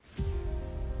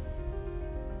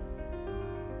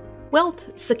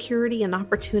Wealth, security, and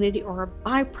opportunity are a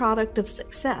byproduct of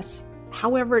success.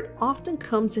 However, it often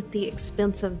comes at the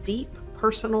expense of deep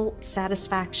personal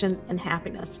satisfaction and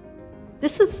happiness.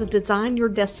 This is the Design Your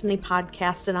Destiny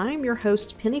podcast, and I am your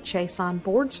host, Penny Chason,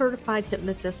 board-certified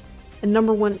hypnotist and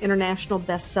 #1 international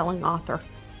best-selling author.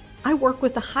 I work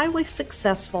with the highly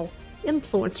successful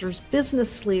influencers,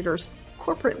 business leaders,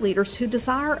 corporate leaders who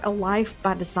desire a life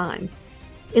by design.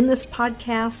 In this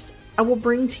podcast, I will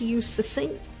bring to you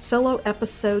succinct solo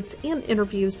episodes and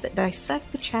interviews that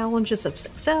dissect the challenges of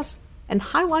success and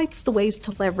highlights the ways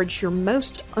to leverage your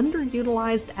most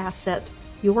underutilized asset,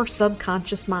 your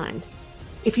subconscious mind.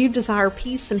 If you desire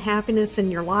peace and happiness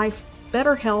in your life,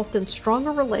 better health, and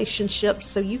stronger relationships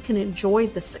so you can enjoy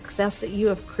the success that you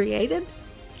have created,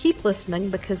 keep listening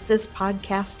because this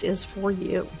podcast is for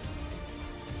you.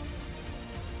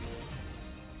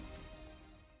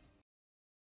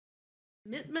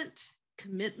 Commitment,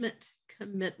 commitment,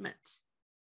 commitment.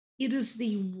 It is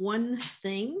the one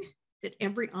thing that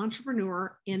every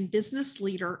entrepreneur and business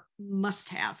leader must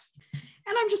have.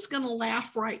 And I'm just going to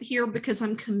laugh right here because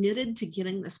I'm committed to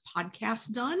getting this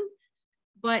podcast done,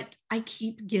 but I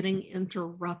keep getting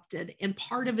interrupted. And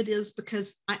part of it is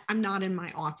because I'm not in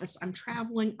my office. I'm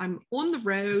traveling, I'm on the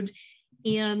road,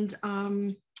 and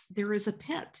there is a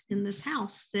pet in this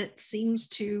house that seems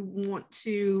to want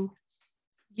to,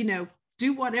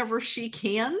 do whatever she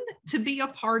can to be a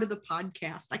part of the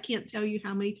podcast. I can't tell you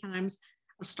how many times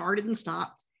I've started and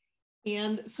stopped.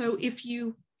 And so if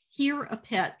you hear a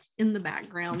pet in the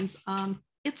background,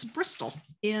 it's Bristol.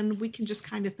 And we can just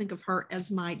kind of think of her as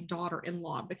my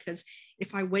daughter-in-law, because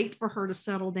if I wait for her to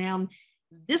settle down,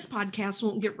 this podcast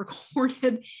won't get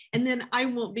recorded. And then I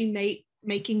won't be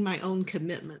making my own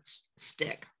commitments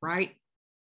stick, right?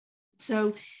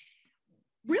 So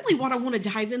really what I want to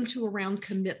dive into around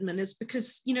commitment is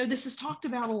because, this is talked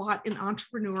about a lot in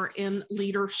entrepreneur and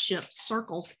leadership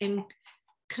circles, and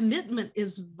commitment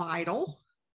is vital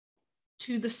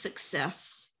to the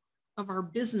success of our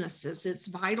businesses. It's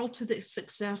vital to the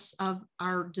success of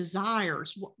our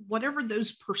desires, whatever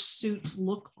those pursuits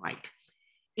look like,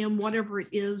 and whatever it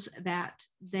is that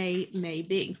they may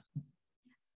be.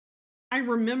 I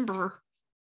remember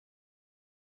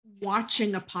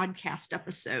watching a podcast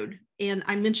episode, and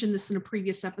I mentioned this in a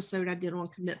previous episode I did on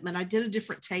commitment. I did a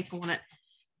different take on it,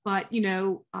 but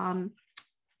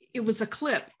it was a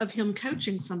clip of him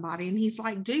coaching somebody, and he's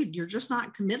like, dude, you're just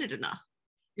not committed enough.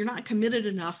 You're not committed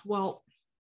enough. Well,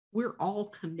 we're all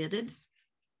committed.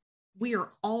 We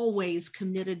are always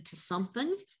committed to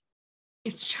something.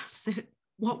 It's just that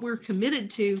what we're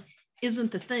committed to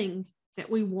isn't the thing that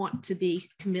we want to be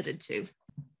committed to.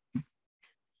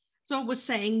 So I was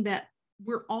saying that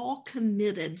we're all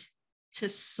committed to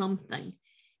something,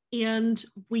 and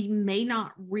we may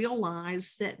not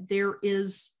realize that there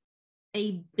is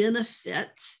a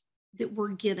benefit that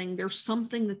we're getting. There's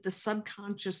something that the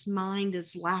subconscious mind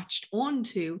is latched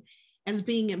onto as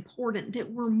being important that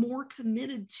we're more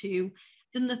committed to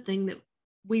than the thing that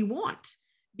we want,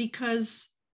 because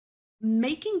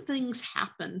making things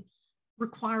happen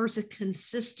requires a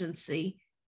consistency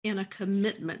and a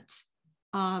commitment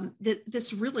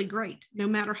that's really great. No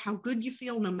matter how good you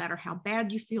feel, no matter how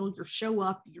bad you feel, you show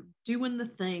up, you're doing the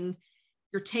thing,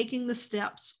 you're taking the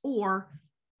steps, or,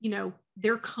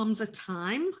 there comes a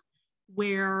time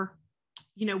where,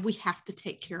 we have to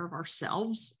take care of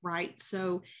ourselves, right?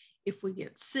 So if we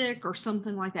get sick or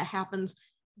something like that happens,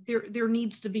 there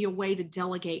needs to be a way to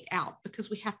delegate out, because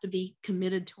we have to be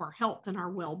committed to our health and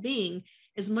our well-being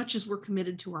as much as we're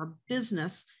committed to our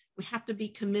business. We have to be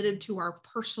committed to our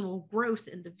personal growth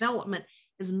and development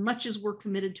as much as we're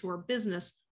committed to our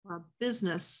business. Our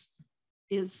business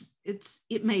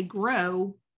it may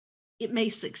grow, it may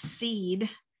succeed,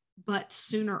 but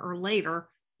sooner or later,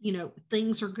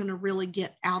 things are going to really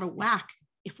get out of whack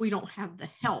if we don't have the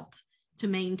health to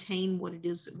maintain what it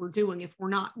is that we're doing, if we're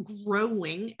not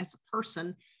growing as a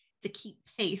person to keep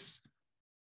pace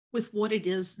with what it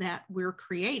is that we're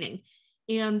creating.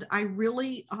 And I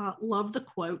really love the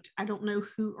quote. I don't know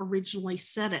who originally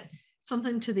said it,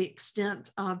 something to the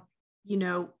extent of,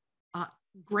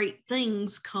 great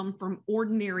things come from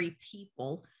ordinary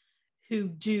people who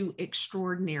do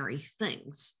extraordinary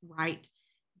things, right?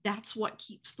 That's what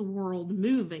keeps the world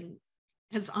moving.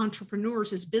 As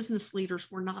entrepreneurs, as business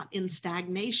leaders, we're not in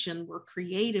stagnation. We're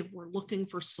creative. We're looking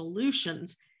for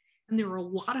solutions. And there are a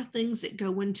lot of things that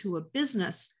go into a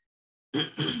business.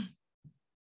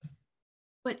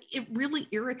 But it really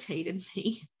irritated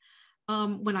me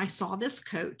when I saw this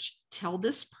coach tell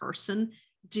this person,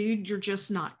 dude, you're just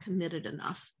not committed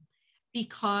enough.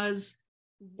 Because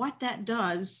what that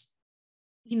does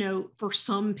for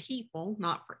some people,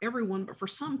 not for everyone, but for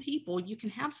some people, you can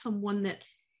have someone that,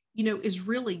 is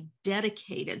really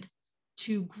dedicated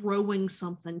to growing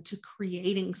something, to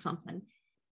creating something.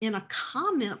 And a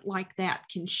comment like that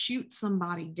can shoot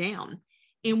somebody down,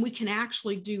 and we can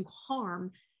actually do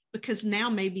harm, because now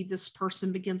maybe this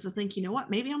person begins to think, you know what,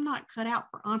 maybe I'm not cut out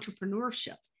for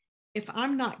entrepreneurship. If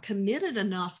I'm not committed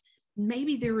enough,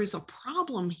 maybe there is a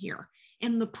problem here.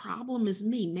 And the problem is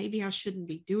me. Maybe I shouldn't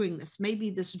be doing this.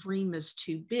 Maybe this dream is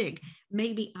too big.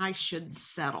 Maybe I should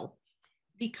settle.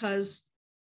 Because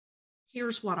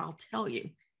here's what I'll tell you.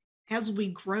 As we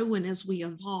grow and as we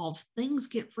evolve, things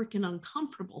get freaking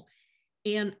uncomfortable.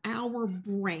 And our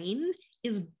brain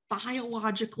is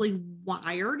biologically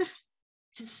wired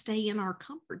to stay in our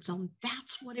comfort zone.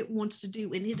 That's what it wants to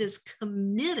do. And it is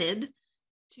committed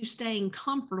to staying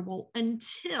comfortable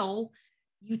until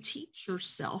you teach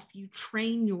yourself, you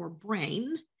train your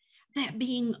brain that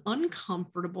being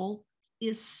uncomfortable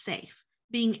is safe.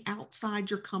 Being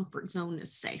outside your comfort zone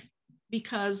is safe,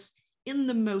 because in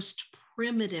the most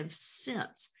primitive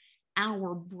sense,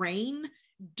 our brain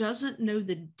doesn't know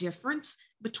the difference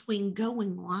between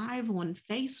going live on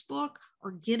Facebook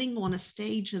or getting on a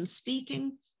stage and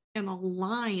speaking and a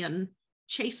lion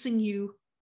chasing you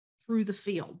through the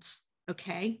fields.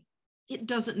 Okay. It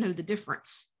doesn't know the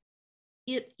difference.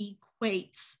 It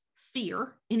equates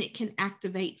fear, and it can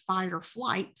activate fight or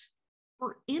flight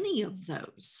for any of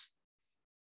those.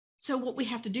 So what we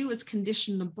have to do is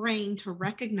condition the brain to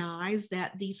recognize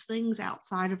that these things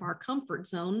outside of our comfort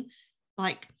zone,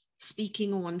 like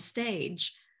speaking on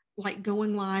stage, like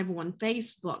going live on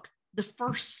Facebook, the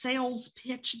first sales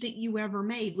pitch that you ever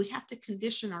made, we have to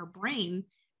condition our brain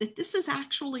that this is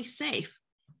actually safe,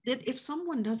 that if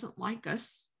someone doesn't like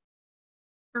us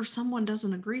or someone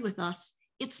doesn't agree with us,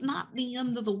 it's not the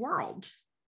end of the world.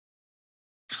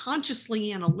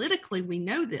 Consciously, analytically, we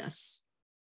know this.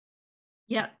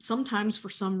 Yet sometimes for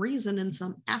some reason, in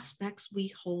some aspects,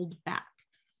 we hold back.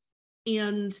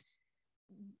 And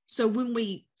so when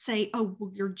we say, oh,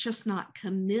 well, you're just not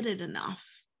committed enough,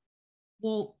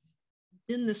 well,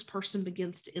 then this person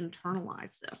begins to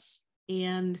internalize this.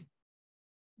 And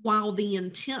while the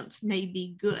intent may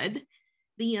be good,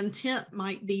 the intent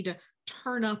might be to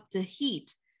turn up the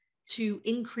heat, to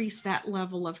increase that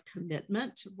level of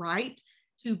commitment, right?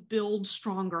 To build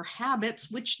stronger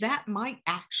habits, which that might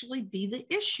actually be the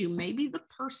issue. Maybe the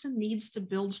person needs to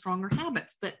build stronger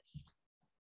habits, but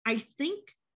I think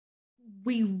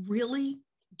we really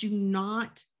do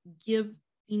not give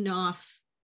enough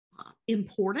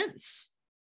importance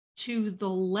to the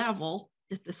level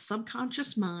that the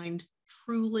subconscious mind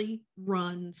truly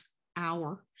runs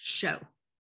our show.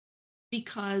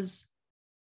 Because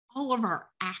all of our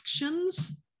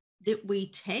actions that we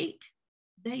take,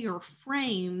 they are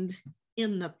framed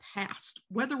in the past,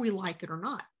 whether we like it or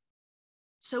not.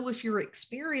 So if you're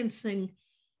experiencing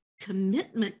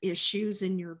commitment issues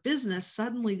in your business,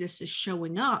 suddenly this is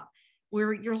showing up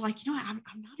where you're like, I'm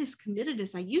not as committed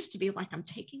as I used to be. Like, I'm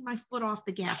taking my foot off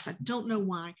the gas. I don't know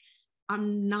why.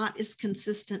 I'm not as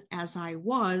consistent as I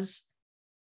was.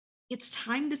 It's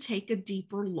time to take a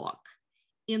deeper look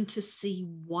and to see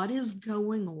what is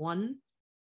going on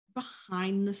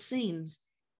behind the scenes.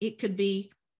 It could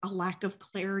be a lack of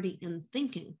clarity in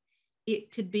thinking.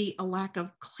 It could be a lack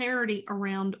of clarity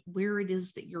around where it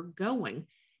is that you're going.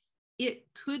 It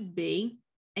could be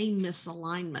a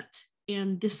misalignment.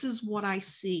 And this is what I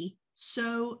see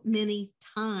so many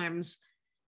times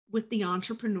with the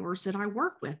entrepreneurs that I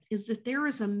work with, is that there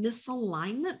is a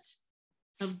misalignment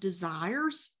of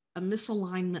desires, a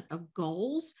misalignment of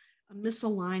goals, a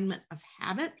misalignment of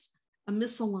habits, a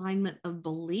misalignment of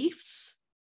beliefs,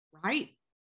 right?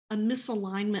 A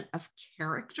misalignment of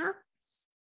character,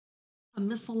 a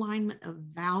misalignment of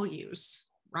values,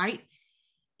 right?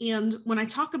 And when I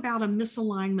talk about a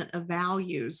misalignment of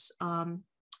values,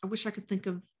 I wish I could think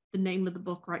of the name of the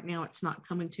book right now. It's not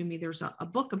coming to me. There's a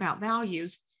book about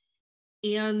values,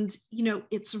 and,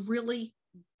 it's really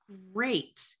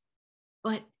great,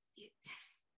 but it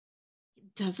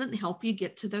doesn't help you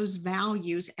get to those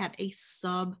values at a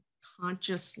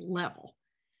subconscious level,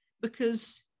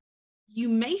 because you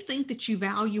may think that you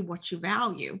value what you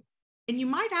value, and you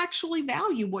might actually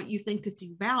value what you think that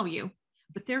you value,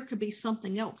 but there could be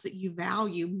something else that you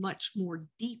value much more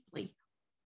deeply.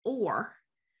 Or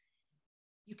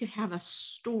you could have a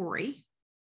story,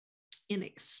 an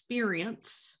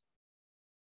experience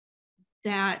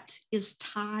that is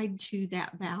tied to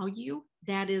that value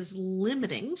that is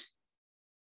limiting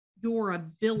your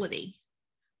ability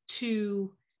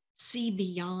to see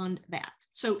beyond that.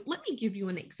 So let me give you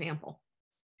an example.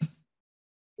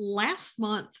 last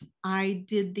month, I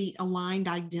did the Aligned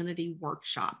Identity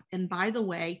Workshop. And by the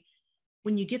way,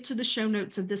 when you get to the show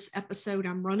notes of this episode,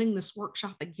 I'm running this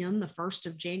workshop again the 1st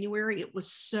of January. It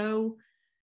was so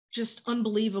just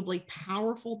unbelievably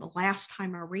powerful. The last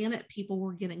time I ran it, people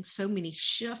were getting so many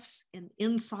shifts and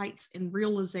insights and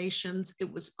realizations.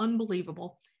 It was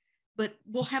unbelievable. But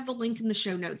we'll have the link in the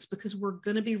show notes because we're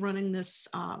going to be running this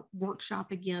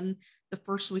workshop again the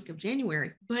first week of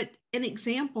January. But an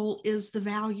example is the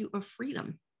value of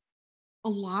freedom. A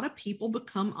lot of people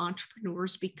become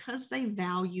entrepreneurs because they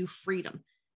value freedom,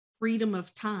 freedom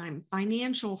of time,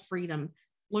 financial freedom,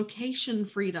 location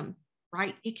freedom,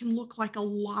 right? It can look like a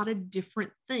lot of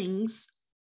different things.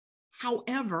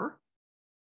 However,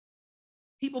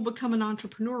 people become an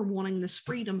entrepreneur wanting this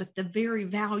freedom, but the very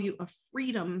value of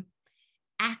freedom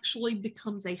actually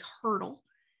becomes a hurdle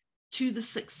to the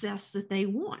success that they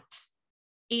want.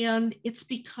 And it's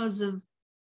because of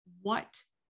what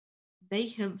they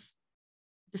have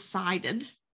decided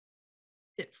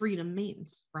that freedom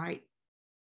means, right?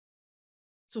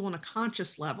 So on a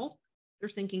conscious level, they're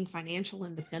thinking financial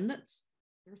independence,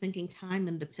 they're thinking time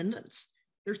independence,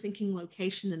 they're thinking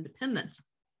location independence.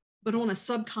 But on a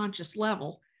subconscious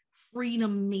level,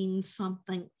 freedom means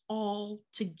something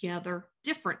altogether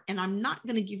different. And I'm not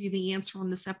going to give you the answer on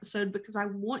this episode because I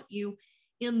want you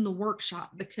in the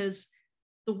workshop, because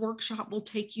the workshop will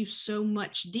take you so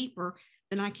much deeper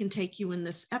than I can take you in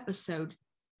this episode.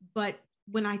 But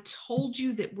when I told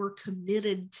you that we're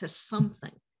committed to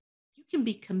something, you can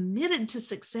be committed to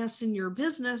success in your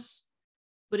business,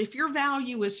 but if your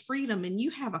value is freedom and you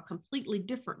have a completely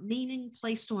different meaning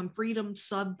placed on freedom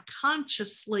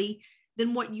subconsciously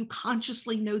than what you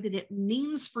consciously know that it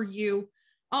means for you,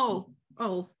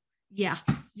 yeah,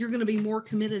 you're going to be more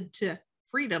committed to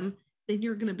freedom than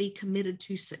you're going to be committed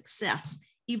to success,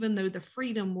 even though the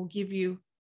freedom will give you,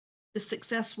 the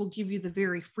success will give you the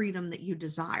very freedom that you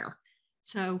desire.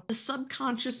 So the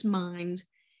subconscious mind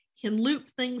can loop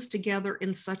things together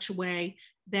in such a way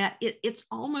that it's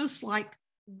almost like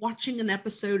watching an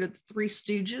episode of the Three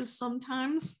Stooges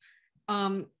sometimes.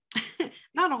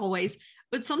 Not always,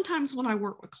 but sometimes when I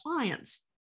work with clients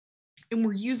and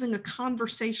we're using a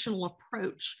conversational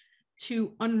approach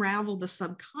to unravel the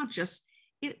subconscious,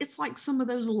 it's like some of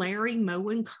those Larry, Moe,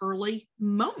 and Curly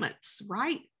moments,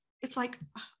 right? It's like,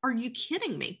 are you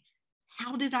kidding me?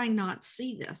 How did I not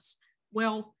see this?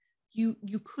 Well, you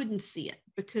couldn't see it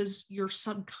because your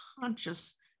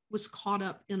subconscious was caught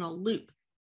up in a loop.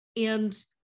 And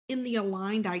in the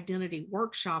Aligned Identity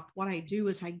Workshop, what I do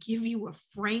is I give you a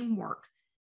framework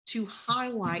to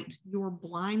highlight your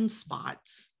blind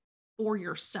spots for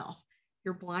yourself,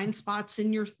 your blind spots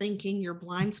in your thinking, your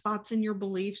blind spots in your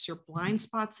beliefs, your blind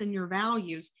spots in your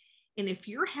values. And if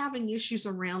you're having issues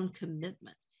around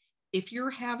commitment, if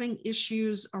you're having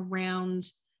issues around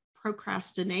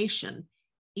procrastination,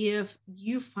 if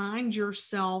you find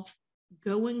yourself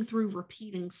going through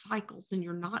repeating cycles and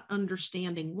you're not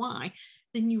understanding why,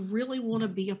 then you really want to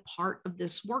be a part of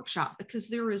this workshop, because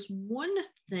there is one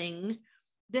thing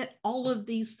that all of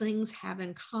these things have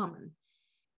in common.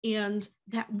 And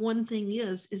that one thing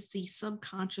is the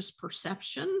subconscious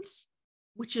perceptions,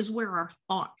 which is where our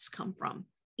thoughts come from.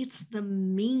 It's the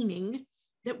meaning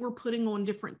that we're putting on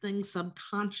different things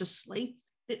subconsciously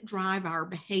that drive our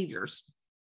behaviors.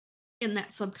 And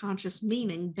that subconscious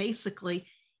meaning basically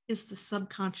is the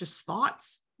subconscious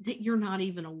thoughts that you're not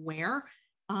even aware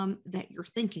that you're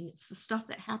thinking. It's the stuff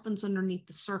that happens underneath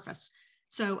the surface.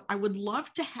 So I would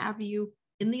love to have you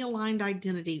in the Aligned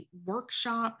Identity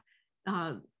Workshop.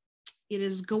 It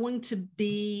is going to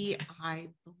be, I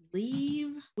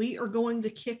believe, we are going to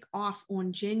kick off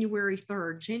on January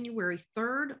 3rd, January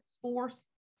 3rd, 4th,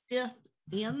 5th,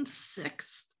 and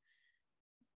 6th.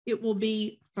 It will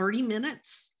be 30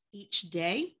 minutes each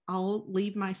day. I'll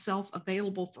leave myself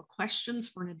available for questions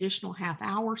for an additional half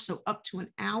hour, so up to an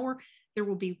hour. There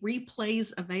will be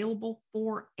replays available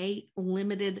for a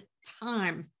limited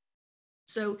time.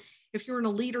 So if you're in a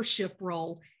leadership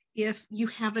role, if you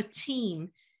have a team,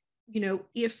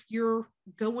 if you're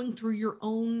going through your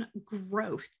own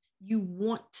growth, you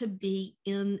want to be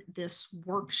in this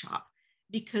workshop,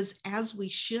 because as we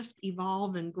shift,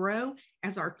 evolve, and grow,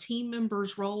 as our team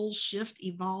members' roles shift,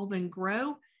 evolve, and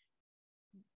grow,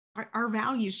 our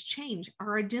values change,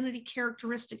 our identity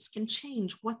characteristics can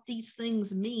change, what these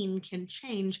things mean can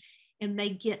change, and they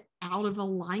get out of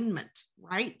alignment,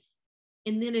 right?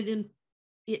 And then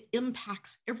it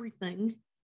impacts everything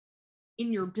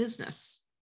in your business.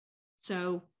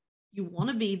 So you want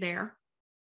to be there,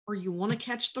 or you want to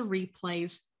catch the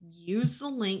replays, use the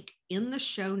link in the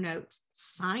show notes,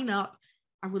 sign up.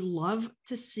 I would love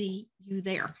to see you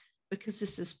there. because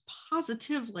this is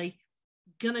positively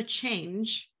going to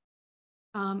change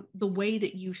the way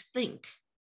that you think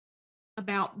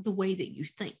about the way that you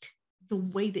think, the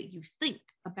way that you think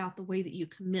about the way that you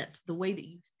commit, the way that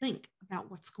you think about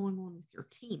what's going on with your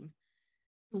team,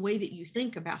 the way that you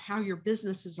think about how your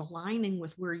business is aligning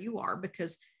with where you are.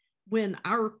 Because when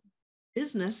our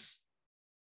business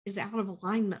is out of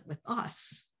alignment with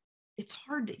us, it's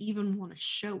hard to even want to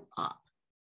show up,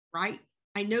 right?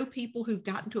 I know people who've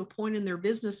gotten to a point in their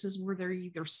businesses where they're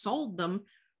either sold them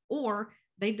or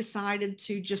they decided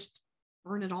to just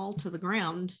burn it all to the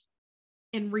ground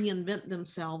and reinvent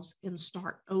themselves and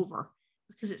start over,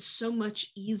 because it's so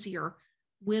much easier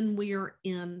when we're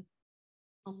in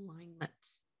alignment.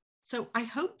 So I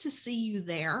hope to see you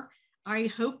there. I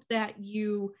hope that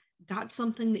you got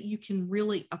something that you can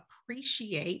really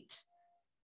appreciate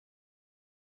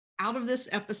out of this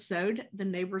episode. The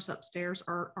neighbors upstairs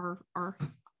are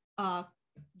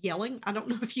yelling. I don't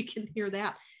know if you can hear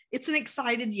that. It's an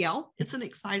excited yell.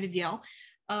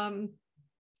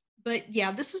 But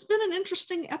yeah, this has been an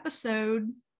interesting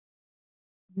episode,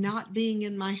 not being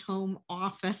in my home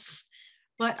office,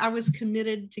 but I was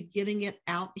committed to getting it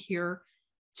out here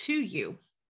to you.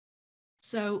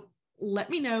 So let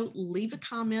me know, leave a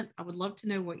comment. I would love to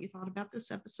know what you thought about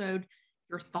this episode,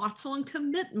 your thoughts on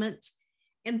commitment.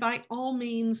 And by all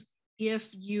means, if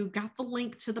you got the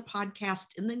link to the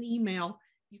podcast in an email,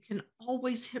 you can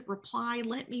always hit reply.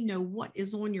 Let me know what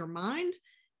is on your mind,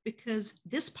 because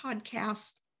this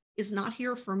podcast is not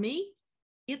here for me.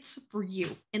 It's for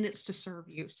you, and it's to serve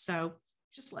you. So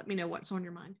just let me know what's on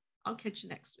your mind. I'll catch you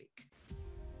next week.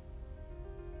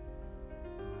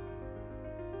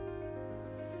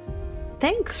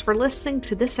 Thanks for listening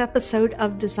to this episode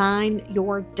of Design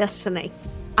Your Destiny.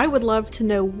 I would love to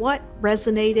know what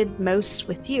resonated most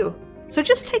with you. So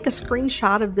just take a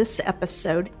screenshot of this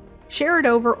episode, share it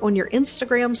over on your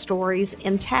Instagram stories,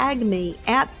 and tag me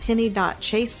at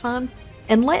penny.chason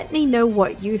and let me know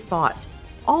what you thought.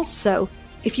 Also,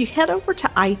 if you head over to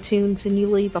iTunes and you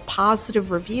leave a positive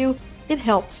review, it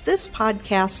helps this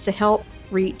podcast to help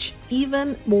reach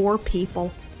even more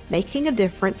people, making a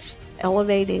difference,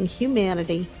 elevating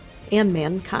humanity and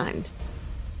mankind.